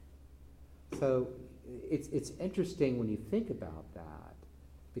So it's interesting when you think about that,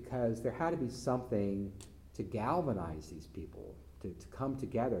 because there had to be something to galvanize these people to come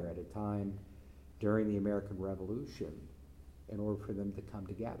together at a time during the American Revolution in order for them to come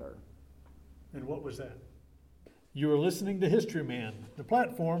together. And what was that? You are listening to Historyman, the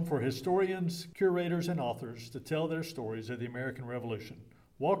platform for historians, curators, and authors to tell their stories of the American Revolution,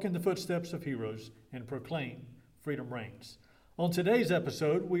 walk in the footsteps of heroes, and proclaim freedom reigns. On today's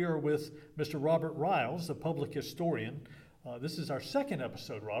episode, we are with Mr. Robert Ryals, a public historian. This is our second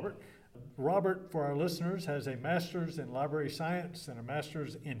episode, Robert. Robert, for our listeners, has a master's in library science and a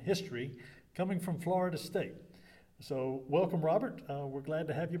master's in history coming from Florida State. So welcome, Robert. We're glad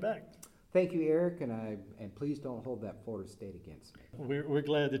to have you back. Thank you, Eric, and please don't hold that Florida State against me. We're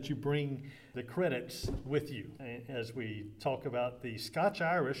glad that you bring the credits with you as we talk about the Scotch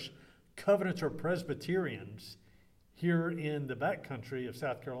Irish Covenanter Presbyterians here in the backcountry of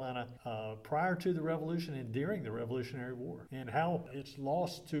South Carolina prior to the Revolution and during the Revolutionary War, and how it's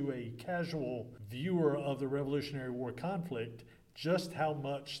lost to a casual viewer of the Revolutionary War conflict just how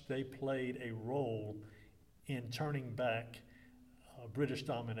much they played a role in turning back British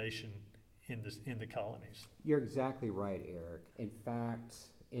domination in the colonies. You're exactly right, Eric. In fact,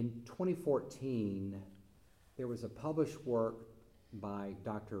 in 2014, there was a published work by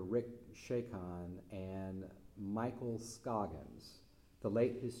Dr. Rick Shakon and Michael Scoggins, the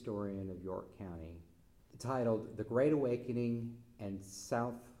late historian of York County, titled The Great Awakening and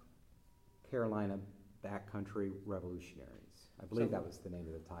South Carolina Backcountry Revolutionaries. I believe that was the name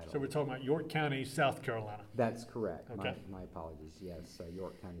of the title. So we're talking about York County, South Carolina. That's correct. Okay. My apologies. Yes,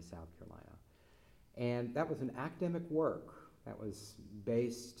 York County, South Carolina. And that was an academic work that was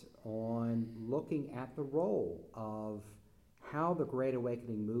based on looking at the role of how the Great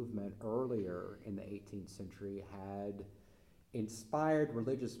Awakening movement earlier in the 18th century had inspired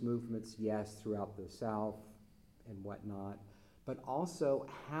religious movements, yes, throughout the South and whatnot, but also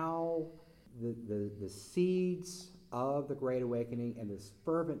how the seeds of the Great Awakening and this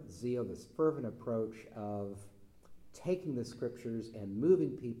fervent zeal, this fervent approach of taking the scriptures and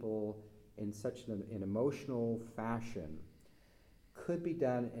moving people in such an emotional fashion could be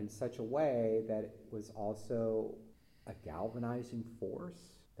done in such a way that it was also a galvanizing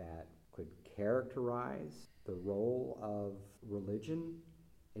force that could characterize the role of religion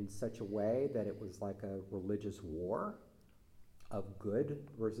in such a way that it was like a religious war of good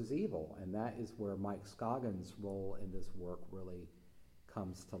versus evil. And that is where Mike Scoggins' role in this work really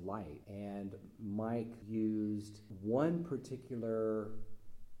comes to light. And Mike used one particular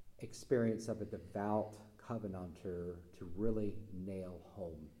experience of a devout Covenanter to really nail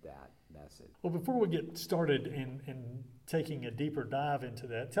home that message. Well, before we get started in taking a deeper dive into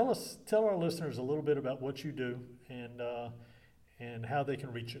that, tell our listeners a little bit about what you do and how they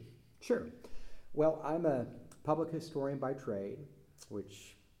can reach you. Sure. Well, I'm a public historian by trade,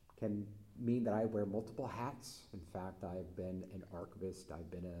 which can mean that I wear multiple hats. In fact, I've been an archivist, I've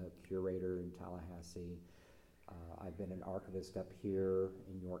been a curator in Tallahassee, I've been an archivist up here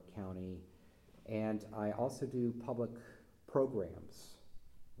in York County, and I also do public programs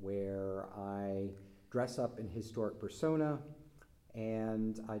where I dress up in historic persona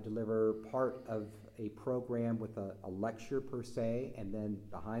and I deliver part of a program with a lecture per se, and then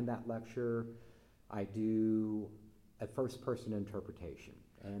behind that lecture I do a first-person interpretation.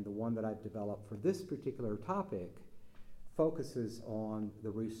 And the one that I've developed for this particular topic focuses on the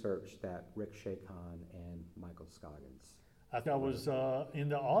research that Rick Shakon and Michael Scoggins. I was in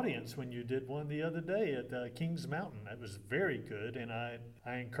the audience when you did one the other day at Kings Mountain. It was very good, and I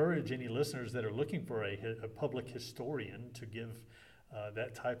encourage any listeners that are looking for a public historian to give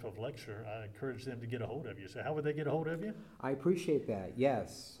that type of lecture. I encourage them to get a hold of you. So how would they get a hold of you? I appreciate that,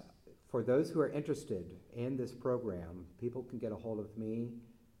 yes. For those who are interested in this program, people can get a hold of me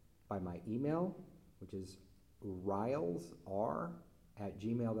by my email, which is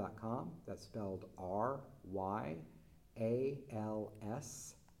rylsr@gmail.com. That's spelled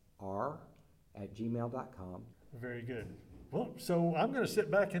RYALSR@gmail.com. Very good. Well, so I'm going to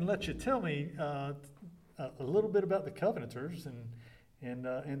sit back and let you tell me a little bit about the Covenanters and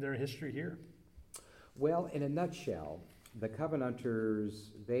their history here. Well, in a nutshell, the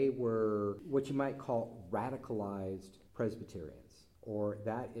Covenanters, they were what you might call radicalized Presbyterians, or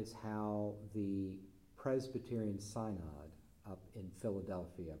that is how the Presbyterian Synod up in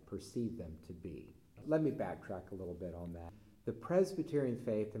Philadelphia perceived them to be. Let me backtrack a little bit on that. The Presbyterian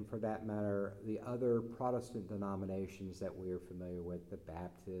faith, and for that matter, the other Protestant denominations that we are familiar with, the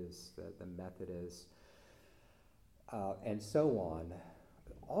Baptists, the Methodists, and so on,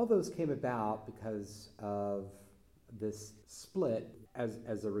 all those came about because of this split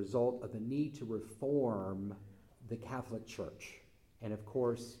as a result of the need to reform the Catholic Church. And of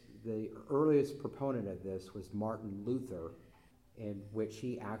course, the earliest proponent of this was Martin Luther, in which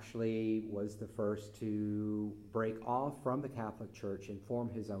he actually was the first to break off from the Catholic Church and form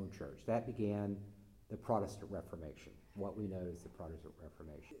his own church. That began the Protestant Reformation, what we know as the Protestant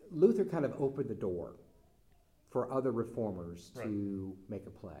Reformation. Luther kind of opened the door for other reformers to make a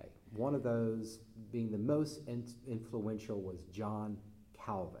play. One of those, being the most influential, was John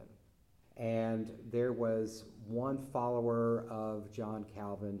Calvin. And there was one follower of John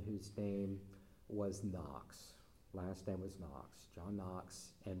Calvin whose name was Knox. Last name was Knox, John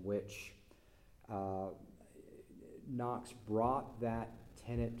Knox, in which Knox brought that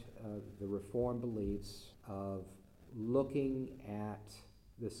tenet of the Reformed beliefs of looking at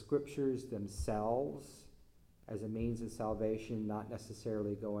the scriptures themselves as a means of salvation, not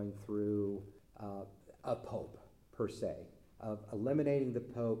necessarily going through a pope per se, of eliminating the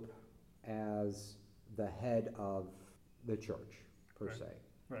pope as the head of the church per se.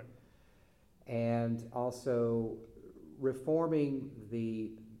 Right. And also reforming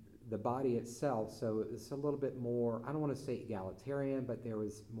the body itself, so it's a little bit more, I don't want to say egalitarian, but there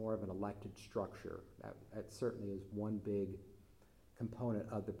was more of an elected structure. That certainly is one big component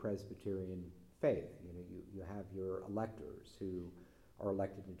of the Presbyterian faith. You know, you have your electors who are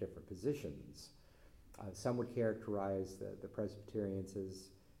elected in different positions. Some would characterize the Presbyterians as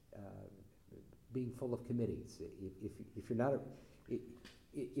being full of committees. If you're not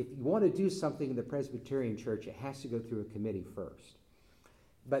if you want to do something in the Presbyterian Church, it has to go through a committee first.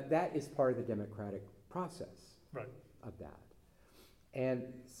 But that is part of the democratic process of that. And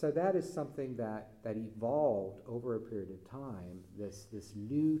so that is something that evolved over a period of time, this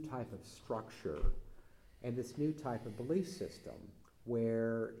new type of structure and this new type of belief system,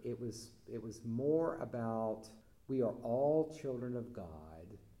 where it was more about, we are all children of God,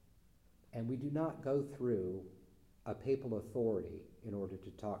 and we do not go through a papal authority in order to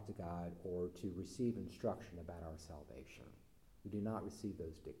talk to God or to receive instruction about our salvation. We do not receive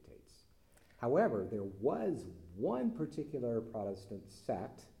those dictates. However, there was one particular Protestant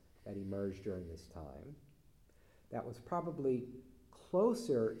sect that emerged during this time that was probably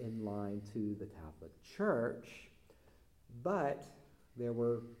closer in line to the Catholic Church, but there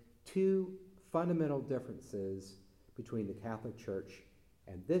were two fundamental differences between the Catholic Church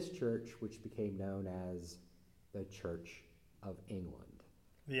and this church, which became known as the Church of England.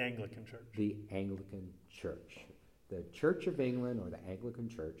 The Anglican Church. The Anglican Church. The Church of England, or the Anglican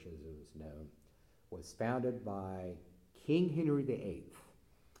Church as it was known, was founded by King Henry VIII.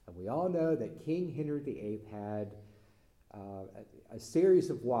 And we all know that King Henry VIII had a series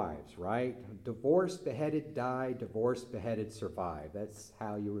of wives, right? Divorced, beheaded, died, divorced, beheaded, survived. That's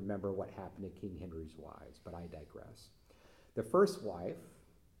how you remember what happened to King Henry's wives, but I digress. The first wife,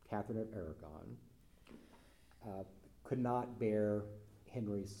 Catherine of Aragon, could not bear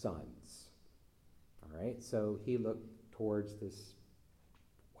Henry's sons. All right, so he looked towards this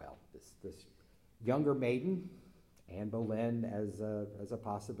younger maiden, Anne Boleyn, as a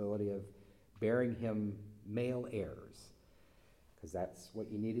possibility of bearing him male heirs, because that's what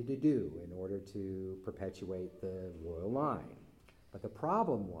you needed to do in order to perpetuate the royal line. But the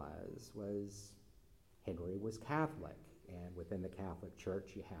problem was Henry was Catholic, and within the Catholic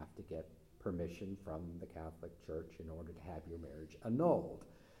Church you have to get permission from the Catholic Church in order to have your marriage annulled.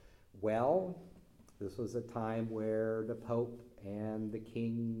 Well, this was a time where the Pope and the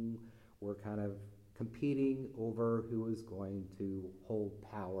King were kind of competing over who was going to hold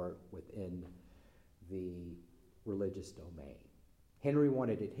power within the religious domain. Henry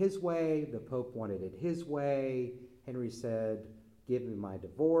wanted it his way, the Pope wanted it his way. Henry said, "Give me my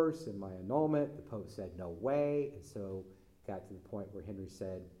divorce and my annulment." The Pope said, "No way." And so it got to the point where Henry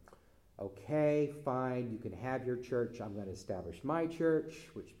said, "Okay, fine, you can have your church. I'm going to establish my church,"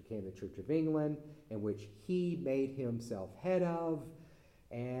 which became the Church of England, in which he made himself head of.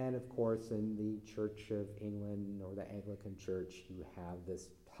 And of course, in the Church of England, or the Anglican Church, you have this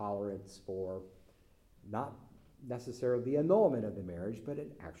tolerance for not necessarily the annulment of the marriage, but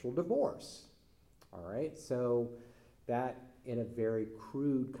an actual divorce. All right, so that, in a very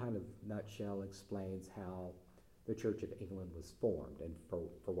crude kind of nutshell, explains how the Church of England was formed and for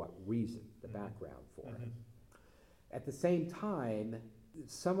what reason, the background for it. At the same time,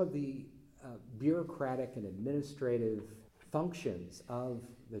 some of the bureaucratic and administrative functions of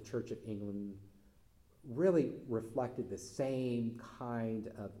the Church of England really reflected the same kind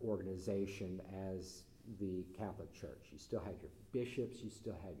of organization as the Catholic Church. You still had your bishops, you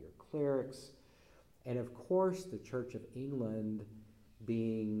still had your clerics, and of course the Church of England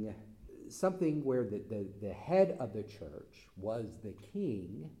being something where the head of the church was the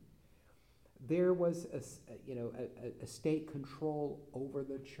king, there was a state control over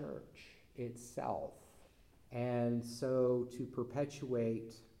the church itself. And so to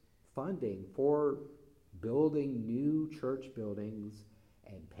perpetuate funding for building new church buildings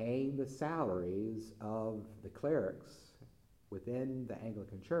and paying the salaries of the clerics within the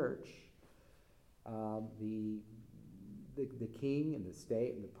Anglican Church, the king and the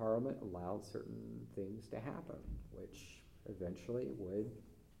state and the parliament allowed certain things to happen, which eventually would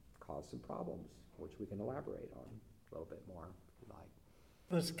cause some problems, which we can elaborate on a little bit more if you like.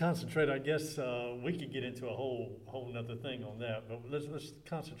 Let's concentrate. I guess we could get into a whole nother thing on that, but let's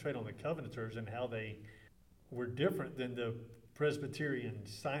concentrate on the Covenanters and how they were different than the Presbyterian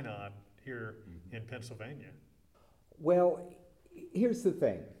Synod here in Pennsylvania. Well, here's the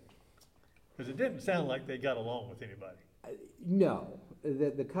thing. Because it didn't sound like they got along with anybody. No,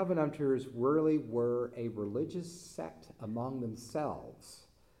 the Covenanters really were a religious sect among themselves.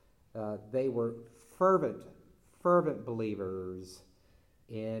 They were fervent believers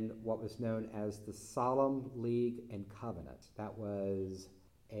in what was known as the Solemn League and Covenant. That was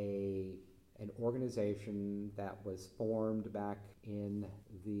an organization that was formed back in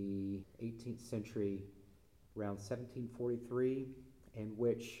the 18th century, around 1743, in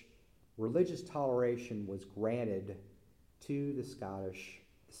which religious toleration was granted to the Scottish,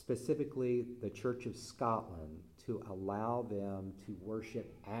 specifically the Church of Scotland, to allow them to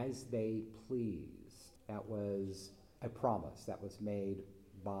worship as they pleased. That was a promise that was made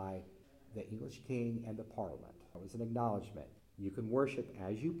by the English king and the Parliament. That was an acknowledgement. You can worship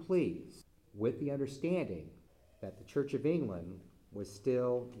as you please, with the understanding that the Church of England was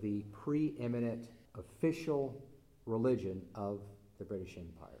still the preeminent official religion of the British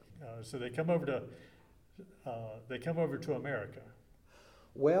Empire. So they come over to America.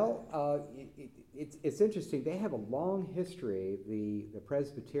 Well, it's interesting. They have a long history. The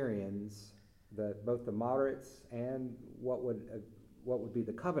Presbyterians, both the moderates and what would be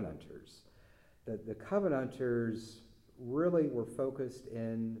the Covenanters. The Covenanters really were focused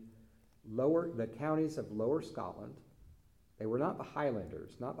in the counties of Lower Scotland. They were not the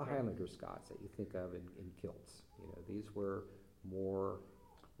Highlanders, not the Highlander Scots that you think of in kilts. These were more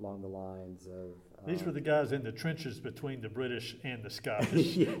along the lines of... These were the guys in the trenches between the British and the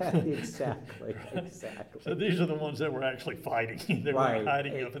Scottish. Yeah, exactly. So these are the ones that were actually fighting. They were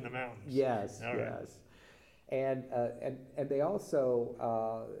hiding up in the mountains. Yes, All right. yes. And they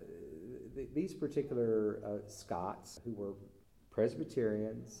also, these particular Scots, who were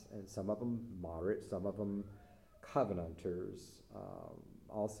Presbyterians, and some of them moderate, some of them Covenanters,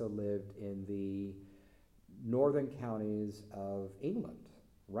 also lived in the northern counties of England.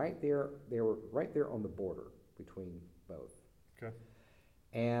 Right there, they were right there on the border between both. Okay.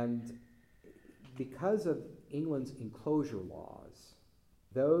 And because of England's enclosure laws,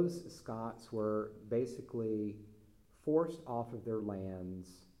 those Scots were basically forced off of their lands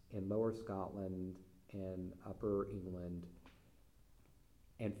in Lower Scotland and Upper England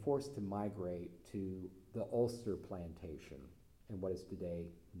and forced to migrate to the Ulster Plantation in what is today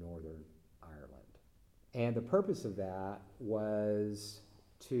Northern Ireland. And the purpose of that was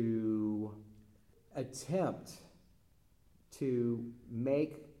to attempt to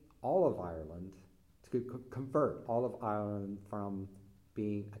make all of Ireland, to convert all of Ireland from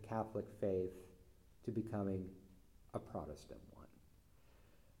being a Catholic faith to becoming a Protestant one.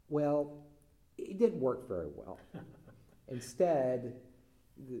 Well, it didn't work very well. Instead,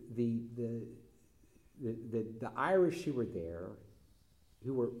 the Irish who were there,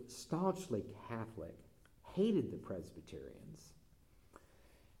 who were staunchly Catholic, hated the Presbyterians.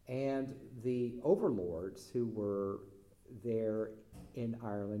 And the overlords who were there in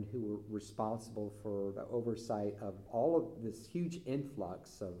Ireland, who were responsible for the oversight of all of this huge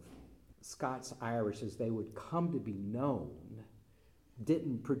influx of Scots Irish as they would come to be known,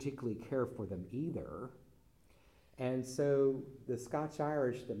 didn't particularly care for them either. And so the Scotch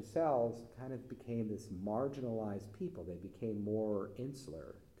Irish themselves kind of became this marginalized people. They became more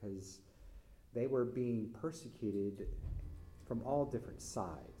insular because they were being persecuted from all different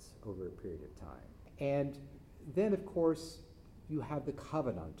sides over a period of time. And then, of course, you have the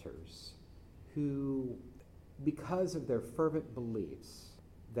Covenanters, who, because of their fervent beliefs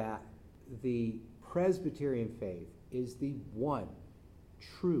that the Presbyterian faith is the one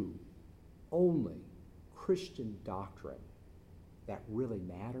true, only Christian doctrine that really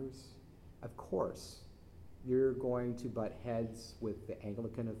matters, of course, you're going to butt heads with the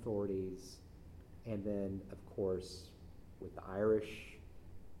Anglican authorities, and then, of course, with the Irish,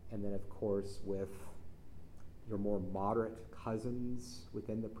 and then, of course, with your more moderate cousins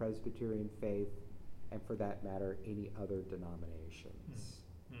within the Presbyterian faith, and for that matter, any other denominations.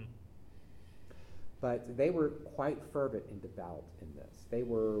 Mm. But they were quite fervent and devout in this. They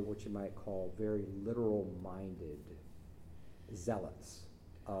were what you might call very literal-minded zealots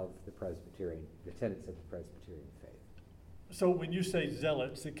of the Presbyterian, the tenets of the Presbyterian faith. So when you say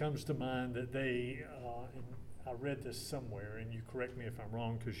zealots, it comes to mind that they, and I read this somewhere, and you correct me if I'm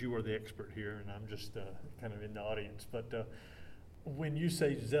wrong, because you are the expert here, and I'm just kind of in the audience. But when you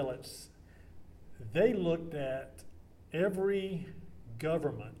say zealots, they looked at every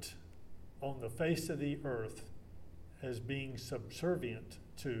government on the face of the earth as being subservient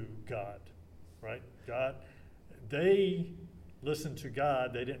to God, right? God, they listened to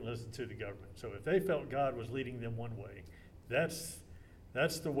God, they didn't listen to the government. So if they felt God was leading them one way, that's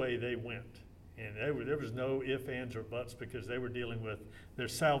the way they went. And there was no ifs, ands, or buts, because they were dealing with their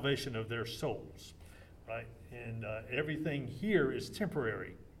salvation of their souls, right? And everything here is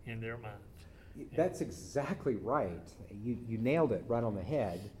temporary in their mind. That's exactly right. You nailed it right on the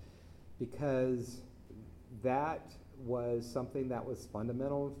head, because that was something that was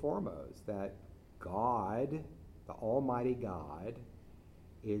fundamental and foremost, that God, the Almighty God,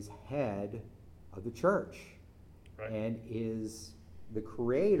 is head of the church, Right. and is the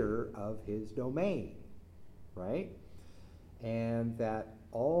creator of his domain, right? And that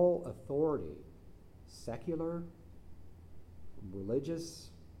all authority, secular,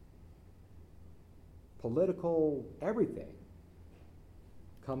 religious, political, everything,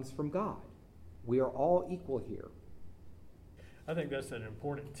 comes from God. We are all equal here. I think that's an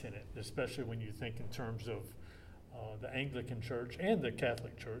important tenet, especially when you think in terms of the Anglican Church and the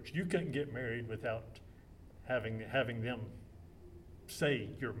Catholic Church. You couldn't get married without having them say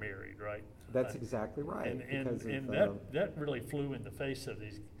you're married, right? That's exactly right. And that really flew in the face of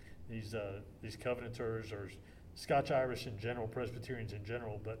these Covenanters, or Scotch Irish in general, Presbyterians in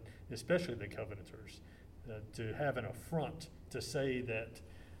general, but especially the Covenanters, to have an affront to say that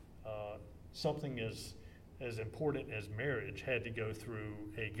something as important as marriage had to go through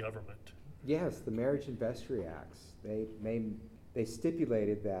a government. Yes, the Marriage and Vestry Acts, they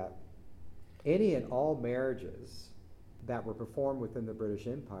stipulated that any and all marriages that were performed within the British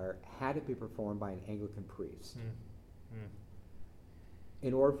Empire had to be performed by an Anglican priest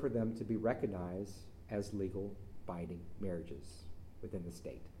in order for them to be recognized as legal binding marriages within the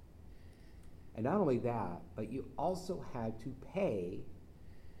state. And not only that, but you also had to pay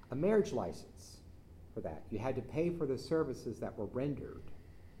a marriage license for that. You had to pay for the services that were rendered.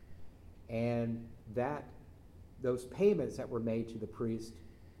 And those payments that were made to the priest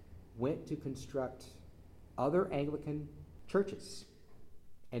went to construct other Anglican churches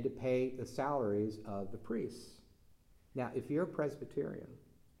and to pay the salaries of the priests. Now, if you're a Presbyterian,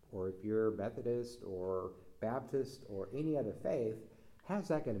 or if you're Methodist or Baptist or any other faith, how's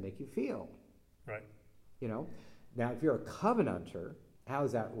that going to make you feel? Right. You know? Now, if you're a Covenanter,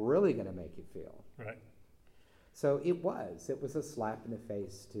 how's that really going to make you feel? Right. So it was a slap in the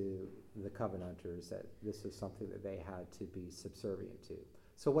face to the Covenanters that this is something that they had to be subservient to.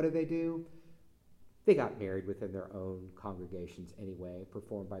 So what did they do? They got married within their own congregations anyway,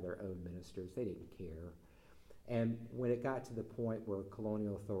 performed by their own ministers. They didn't care. And when it got to the point where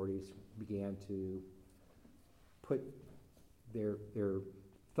colonial authorities began to put their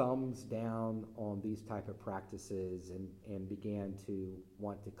thumbs down on these type of practices and began to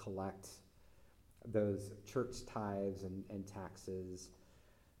want to collect those church tithes and taxes,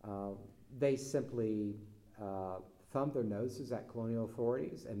 they simply thumbed their noses at colonial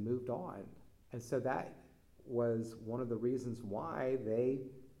authorities and moved on. And so that was one of the reasons why they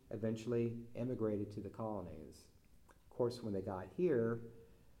eventually immigrated to the colonies. Of course, when they got here,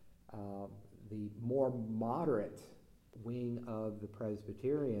 the more moderate wing of the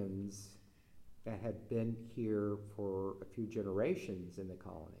Presbyterians that had been here for a few generations in the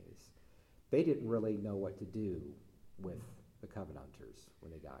colonies, they didn't really know what to do with the Covenanters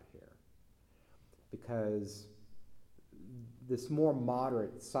when they got here. Because this more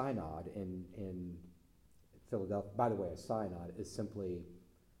moderate synod in Philadelphia, by the way, a synod is simply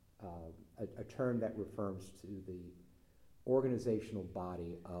a term that refers to the organizational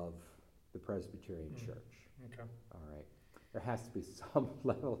body of the Presbyterian Church. Okay. All right. There has to be some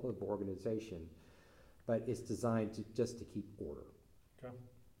level of organization, but it's designed just to keep order. Okay.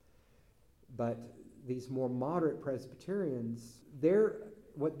 But these more moderate Presbyterians,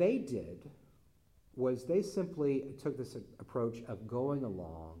 what they did was they simply took this approach of going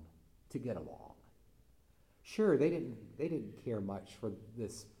along to get along. Sure, they didn't care much for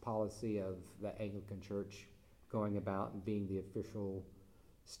this policy of the Anglican Church going about and being the official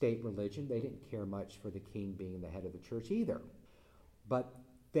state religion. They didn't care much for the king being the head of the church either. But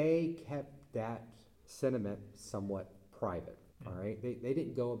they kept that sentiment somewhat private, all right? They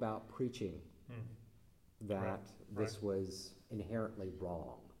didn't go about preaching that this was inherently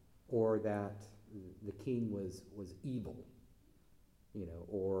wrong, or that the king was evil,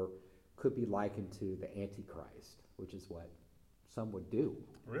 or could be likened to the Antichrist, which is what some would do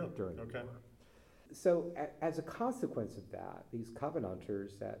during the war. So as a consequence of that, these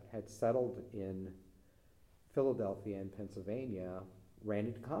Covenanters that had settled in Philadelphia and Pennsylvania ran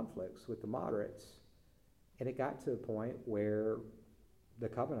into conflicts with the moderates, and it got to a point where the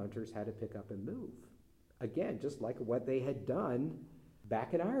Covenanters had to pick up and move. Again, just like what they had done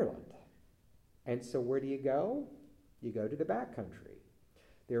back in Ireland. And so where do you go? You go to the backcountry.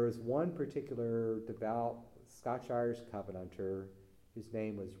 There was one particular devout Scotch Irish Covenanter whose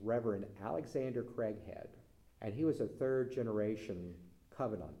name was Reverend Alexander Craighead, and he was a third generation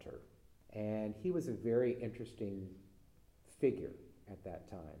Covenanter. And he was a very interesting figure at that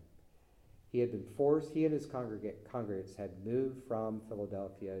time. He had been forced, he and his congregates had moved from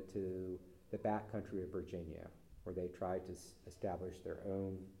Philadelphia to the backcountry of Virginia, where they tried to establish their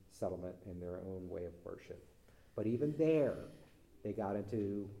own settlement and their own way of worship. But even there, they got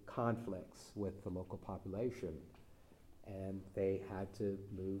into conflicts with the local population, and they had to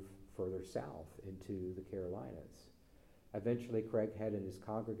move further south into the Carolinas. Eventually, Craighead and his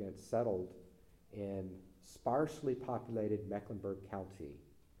congregants settled in sparsely populated Mecklenburg County,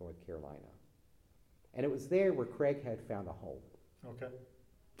 North Carolina. And it was there where Craighead found a home. Okay.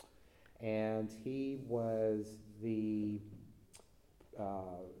 And he was the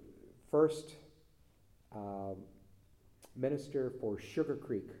first minister for Sugar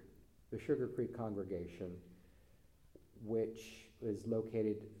Creek, the Sugar Creek congregation, which is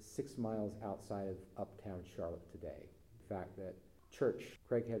located 6 miles outside of uptown Charlotte today. In fact, that church,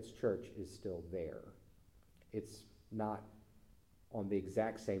 Craighead's church, is still there. It's not on the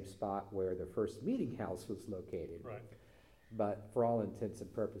exact same spot where the first meeting house was located. Right. But for all intents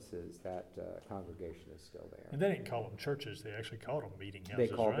and purposes, that congregation is still there. And they didn't call them churches, they actually called them meeting houses,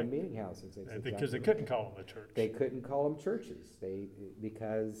 They called right? them meeting houses. Because they couldn't call them a church. They couldn't call them churches.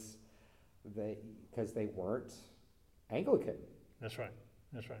 Because they weren't Anglican. That's right.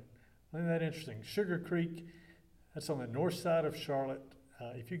 Isn't that interesting? Sugar Creek, that's on the north side of Charlotte.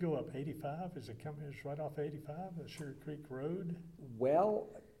 If you go up 85, it's right off 85, the Sugar Creek Road? Well,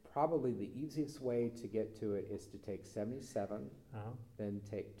 probably the easiest way to get to it is to take 77, then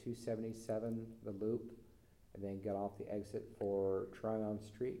take 277, the loop, and then get off the exit for Tryon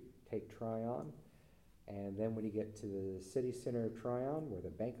Street, take Tryon, and then when you get to the city center of Tryon, where the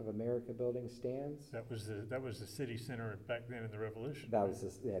Bank of America building stands. That was the city center back then in the Revolution.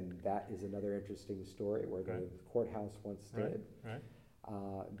 And that is another interesting story, where the courthouse once stood. Right.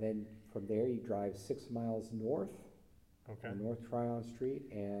 Then from there you drive 6 miles north, on North Tryon Street,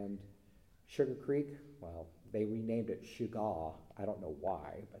 and Sugar Creek, well, they renamed it Shugaw. I don't know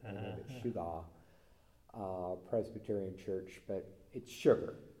why, but they named it Shugaw Presbyterian Church, but it's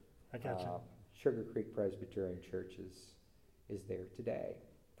Sugar. I got you. Sugar Creek Presbyterian Church is there today.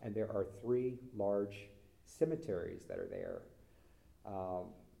 And there are 3 large cemeteries that are there.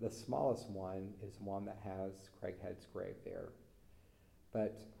 The smallest one is one that has Craighead's grave there.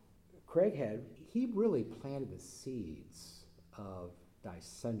 But Craighead, he really planted the seeds of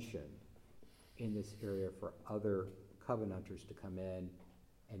dissension in this area for other Covenanters to come in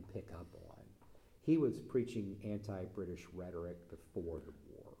and pick up on. He was preaching anti-British rhetoric before the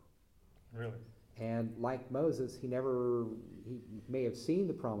war. Really? And like Moses, he may have seen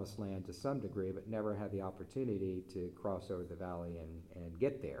the promised land to some degree, but never had the opportunity to cross over the valley and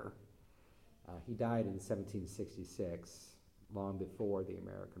get there. He died in 1766. Long before the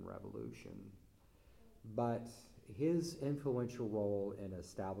American Revolution. But his influential role in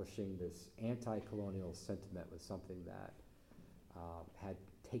establishing this anti-colonial sentiment was something that had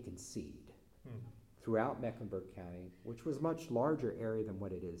taken seed throughout Mecklenburg County, which was a much larger area than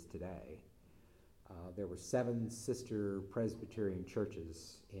what it is today. There were 7 sister Presbyterian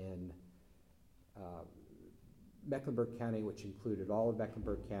churches in Mecklenburg County, which included all of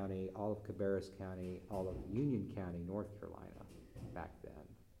Mecklenburg County, all of Cabarrus County, all of Union County, North Carolina, back then.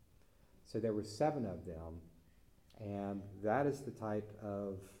 So there were 7 of them, and that is the type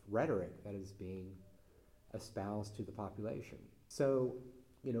of rhetoric that is being espoused to the population. So,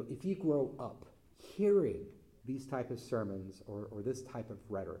 if you grow up hearing these type of sermons or this type of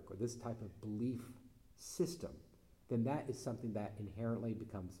rhetoric or this type of belief system, then that is something that inherently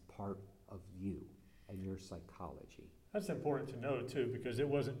becomes part of you and your psychology. That's important to know, too, because it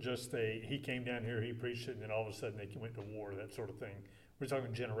wasn't just he came down here, he preached it, and then all of a sudden they went to war, that sort of thing. we're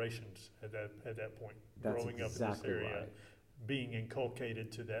talking generations at that point, That's growing exactly up in this area, right. being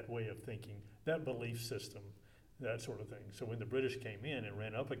inculcated to that way of thinking, that belief system, that sort of thing. So when the British came in and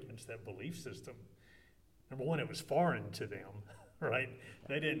ran up against that belief system, number one, it was foreign to them, right?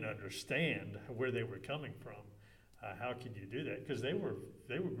 They didn't understand where they were coming from. How could you do that? Because they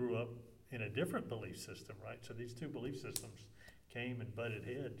grew up in a different belief system, right? So these two belief systems came and butted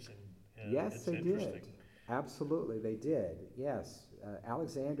heads, and Yes, it's they interesting. did. Absolutely, they did. Yes.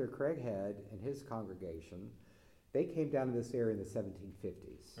 Alexander Craighead and his congregation, they came down to this area in the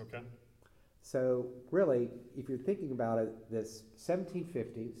 1750s. Okay. So really, if you're thinking about it, this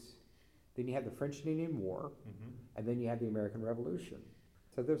 1750s, then you have the French and Indian War, Mm-hmm. and then you have the American Revolution.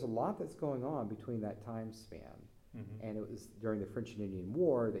 So there's a lot that's going on between that time span. Mm-hmm. And it was during the French and Indian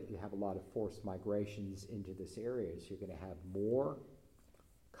War that you have a lot of forced migrations into this area. So you're going to have more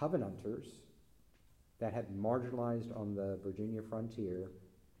Covenanters that had been marginalized on the Virginia frontier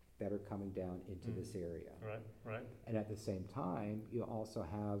that are coming down into this area. Right. And at the same time, you also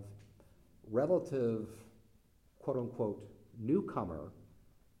have relative, quote unquote, newcomer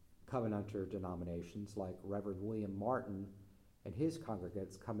Covenanter denominations like Reverend William Martin and his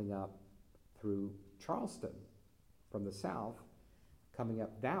congregants coming up through Charleston from the south, coming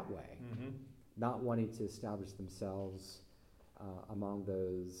up that way, Mm-hmm. not wanting to establish themselves among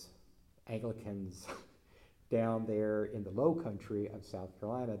those Anglicans down there in the low country of South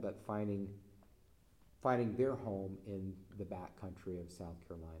Carolina, but finding their home in the back country of South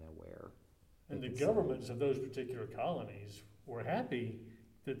Carolina where And they the could governments of those particular colonies were happy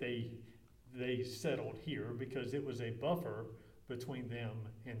that they settled here because it was a buffer between them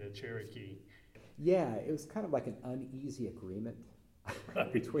and the Cherokee. Yeah, it was kind of like an uneasy agreement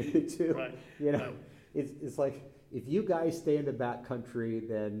between the two. Right. You know, Right. it's like, if you guys stay in the back country,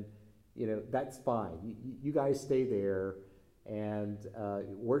 then, you know, that's fine. You guys stay there and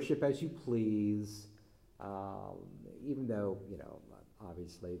worship as you please, even though, you know,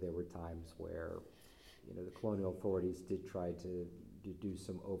 obviously there were times where, you know, the colonial authorities did try to do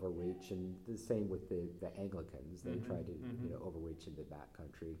some overreach, and the same with the Anglicans. They Mhm, tried to, mhm. you know, overreach in the back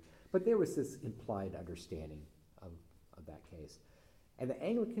country. But there was this implied understanding of that case. And the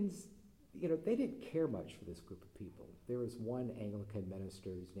Anglicans, you know, they didn't care much for this group of people. There was one Anglican minister,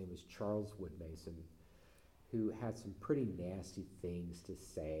 his name was Charles Woodmason, who had some pretty nasty things to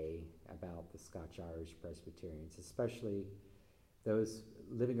say about the Scotch Irish Presbyterians, especially those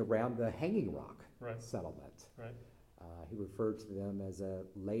living around the Hanging Rock Right. settlement. Right. He referred to them as a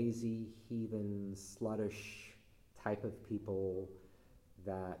lazy, heathen, sluttish type of people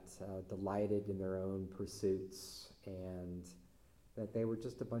that delighted in their own pursuits, and that they were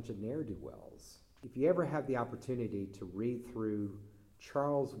just a bunch of ne'er-do-wells. If you ever have the opportunity to read through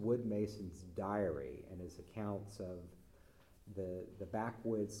Charles Woodmason's diary and his accounts of the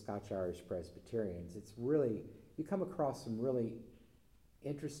backwoods Scotch-Irish Presbyterians, it's really, you come across some really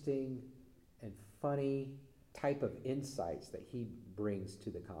interesting and funny type of insights that he brings to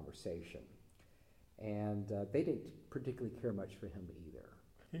the conversation. And they didn't particularly care much for him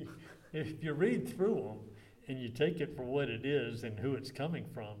either. If you read through them and you take it for what it is and who it's coming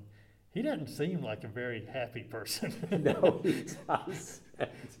from, he doesn't seem like a very happy person. No, he does.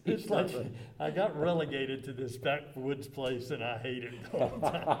 It's like, I got relegated to this backwoods place and I hate it all the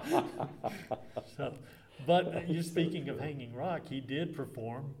time. So, but you speaking of Hanging Rock, he did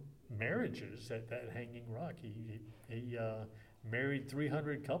perform marriages at that Hanging Rock. He married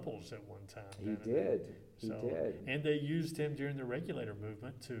 300 couples at one time. He did. He So, did. And they used him during the regulator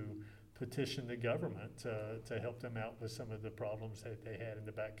movement to petition the government to help them out with some of the problems that they had in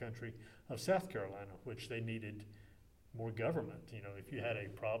the backcountry of South Carolina, which they needed more government. You know, if you had a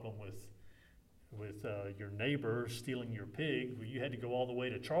problem with your neighbor stealing your pig, well, you had to go all the way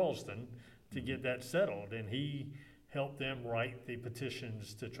to Charleston to get that settled. And he helped them write the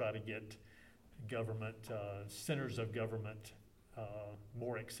petitions to try to get government, centers of government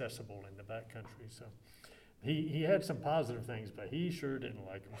more accessible in the backcountry. So he had some positive things, but he sure didn't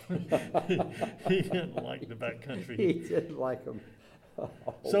like them. He didn't like the backcountry. He didn't like him.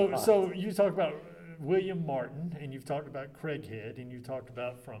 So you talk about William Martin, and you've talked about Craighead, and you talked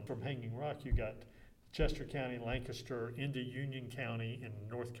about from Hanging Rock, you got Chester County, Lancaster, into Union County in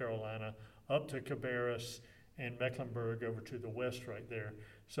North Carolina, up to Cabarrus and Mecklenburg over to the west right there.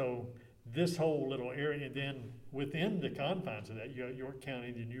 So this whole little area, then within the confines of that, you got York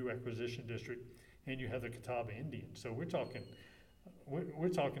County, the new acquisition district, and you have the Catawba Indians. So we're talking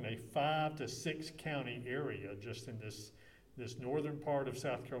a 5 to 6 county area just in this northern part of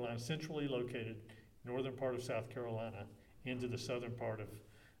South Carolina, centrally located northern part of South Carolina into the southern part of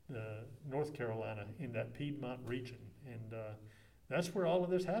North Carolina in that Piedmont region. And That's where all of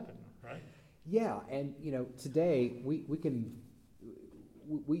this happened, right? Yeah, and today we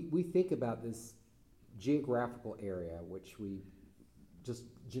think about this geographical area, which we just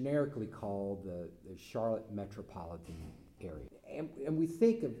generically call the Charlotte metropolitan area, and we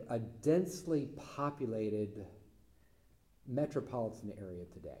think of a densely populated metropolitan area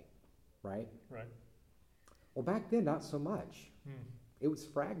today, right? Right. Well, back then, not so much. It was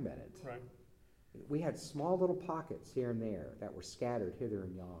fragmented. Right. We had small little pockets here and there that were scattered hither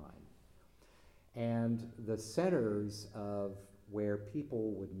and yon. And the centers of where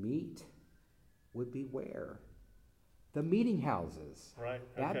people would meet would be where? The meeting houses. Right.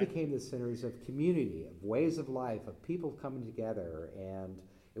 That Okay. became the centers of community, of ways of life, of people coming together. And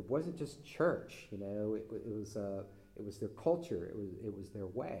it wasn't just church, it was their culture, it was their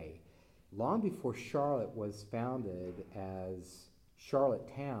way. Long before Charlotte was founded as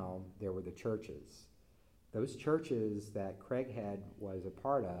Charlottetown, there were the churches. Those churches that Craighead was a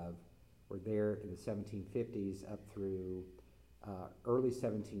part of were there in the 1750s up through early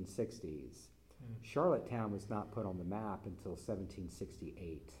 1760s. Charlottetown was not put on the map until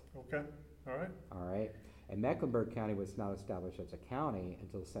 1768. Okay. All right. All right. And Mecklenburg County was not established as a county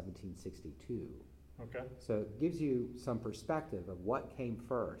until 1762. Okay. So it gives you some perspective of what came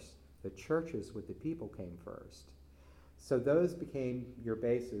first. The churches with the people came first. So those became your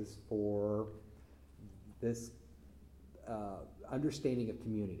basis for this understanding of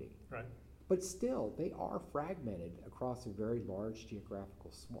community. Right. But still, they are fragmented across a very large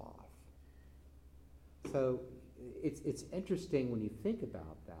geographical swath. So it's interesting when you think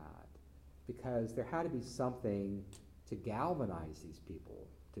about that, because there had to be something to galvanize these people,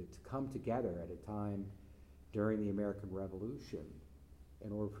 to come together at a time during the American Revolution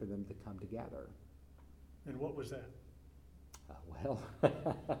in order for them to come together. And what was that?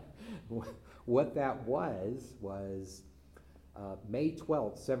 What that was May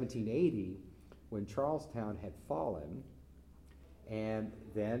 12th, 1780, when Charlestown had fallen, and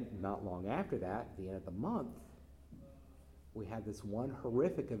then not long after that, at the end of the month, we had this one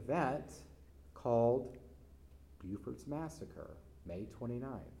horrific event called Buford's Massacre, May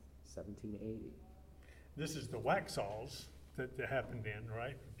 29th, 1780. This is the Waxhaws that happened in,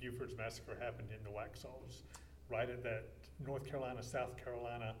 right? Buford's Massacre happened in the Waxhaws, right at that North Carolina, South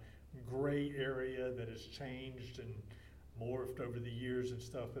Carolina gray area that has changed and morphed over the years and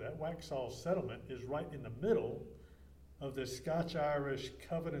stuff. But that Waxhaw settlement is right in the middle of this Scotch Irish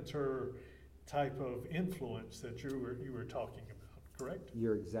Covenanter type of influence that you were talking about, correct?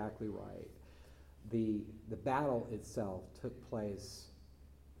 You're exactly right. The battle itself took place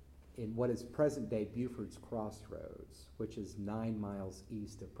in what is present-day Buford's Crossroads, which is 9 miles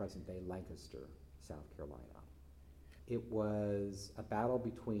east of present-day Lancaster, South Carolina. It was a battle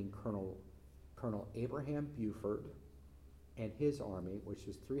between Colonel Abraham Buford and his army, which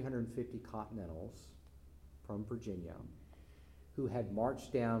was 350 Continentals from Virginia, who had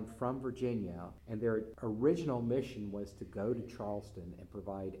marched down from Virginia, and their original mission was to go to Charleston and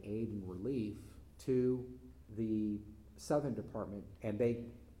provide aid and relief to the Southern Department, and they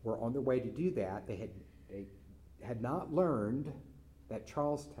were on their way to do that. They had not learned that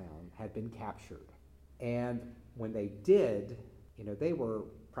Charlestown had been captured. And when they did, they were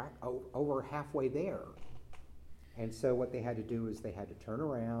over halfway there. And so what they had to do is they had to turn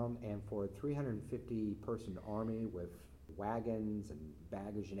around, and for a 350-person army with wagons and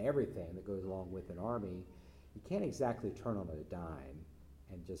baggage and everything that goes along with an army, you can't exactly turn on a dime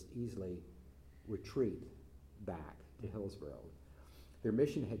and just easily retreat back to Hillsborough. Their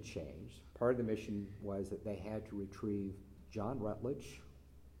mission had changed. Part of the mission was that they had to retrieve John Rutledge,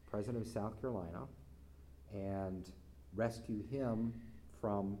 president of South Carolina, and rescue him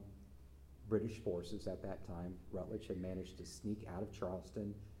from British forces at that time. Rutledge had managed to sneak out of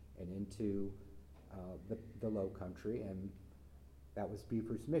Charleston and into the Low Country, and that was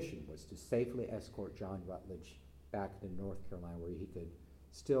Buford's mission, was to safely escort John Rutledge back to North Carolina, where he could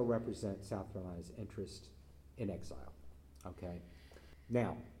still represent South Carolina's interest in exile. Okay?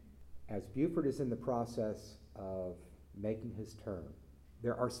 Now, as Buford is in the process of making his turn,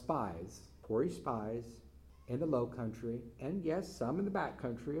 there are spies, Tory spies, in the Low Country, and yes, some in the back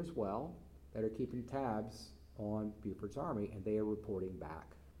country as well, that are keeping tabs on Buford's army, and they are reporting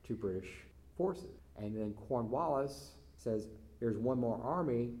back to British forces. And then Cornwallis says, there's one more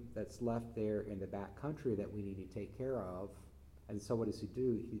army that's left there in the back country that we need to take care of. And so what does he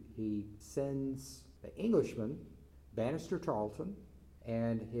do? He sends the Englishman, Banastre Tarleton,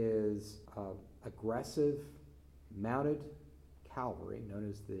 and his aggressive mounted cavalry, known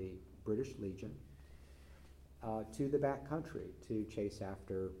as the British Legion, to the back country to chase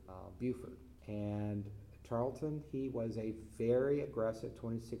after Buford. And Tarleton, he was a very aggressive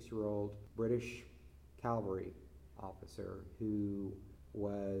 26-year-old British cavalry officer who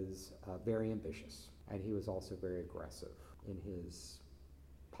was very ambitious, and he was also very aggressive in his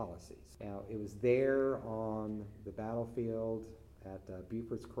policies. Now, it was there on the battlefield at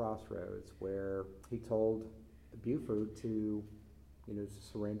Buford's Crossroads where he told Buford to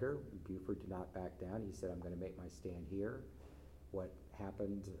surrender. Buford did not back down. He said, I'm going to make my stand here. What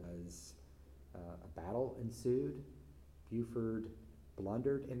happened was a battle ensued. Buford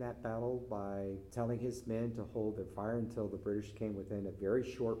blundered in that battle by telling his men to hold their fire until the British came within a very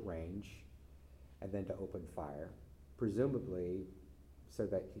short range and then to open fire, presumably so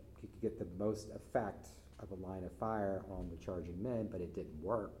that he could get the most effect of a line of fire on the charging men, but it didn't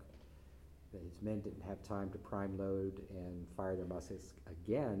work. His men didn't have time to prime load and fire their muskets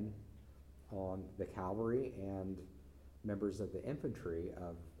again on the cavalry and members of the infantry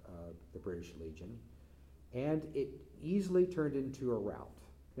of the British Legion, and it easily turned into a rout.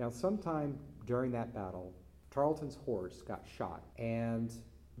 Now, sometime during that battle, Tarleton's horse got shot, and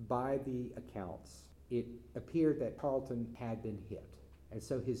by the accounts, it appeared that Tarleton had been hit, and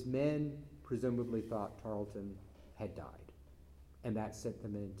so his men presumably thought Tarleton had died, and that sent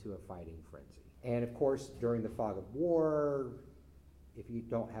them into a fighting frenzy. And of course, during the fog of war, if you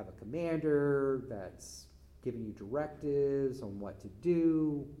don't have a commander that's giving you directives on what to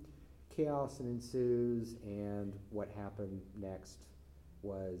do, chaos ensues, and what happened next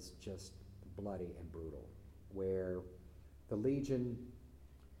was just bloody and brutal, where the Legion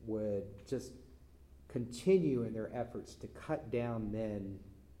would just continue in their efforts to cut down men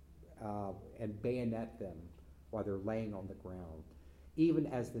and bayonet them while they're laying on the ground, even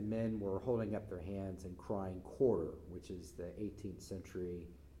as the men were holding up their hands and crying quarter, which is the 18th century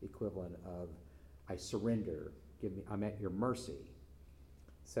equivalent of I surrender, I'm at your mercy.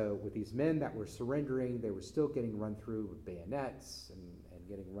 So with these men that were surrendering, they were still getting run through with bayonets and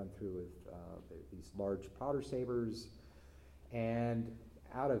getting run through with these large powder sabers. And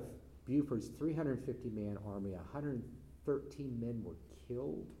out of Buford's 350-man army, 113 men were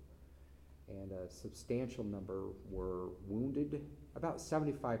killed, and a substantial number were wounded. About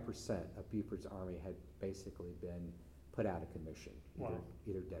 75% of Buford's army had basically been put out of commission,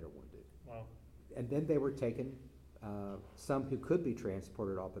 either dead or wounded. Wow. And then they were taken, some who could be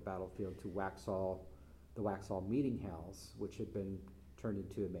transported off the battlefield to the Waxhaw Meeting House, which had been turned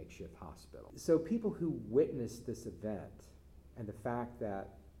into a makeshift hospital. So people who witnessed this event and the fact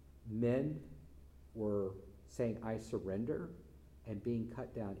that men were saying, I surrender, and being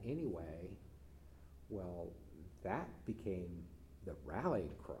cut down anyway, well, that became the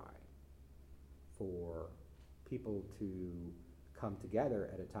rallying cry for people to come together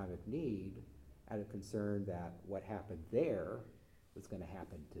at a time of need, out of concern that what happened there was going to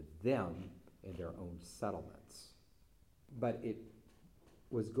happen to them in their own settlements. But it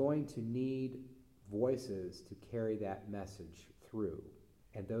was going to need voices to carry that message through.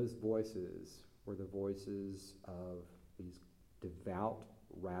 And those voices were the voices of these devout,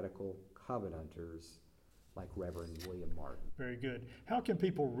 radical Covenanters like Reverend William Martin. Very good. How can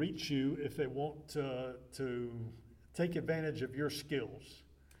people reach you if they want to take advantage of your skills?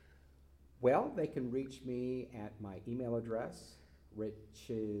 Well, they can reach me at my email address, which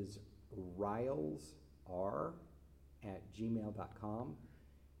is rylsr@gmail.com,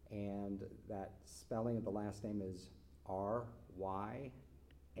 and that spelling of the last name is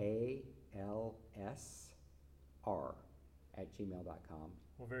RYALSR@gmail.com.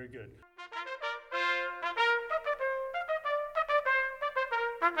 Well, very good.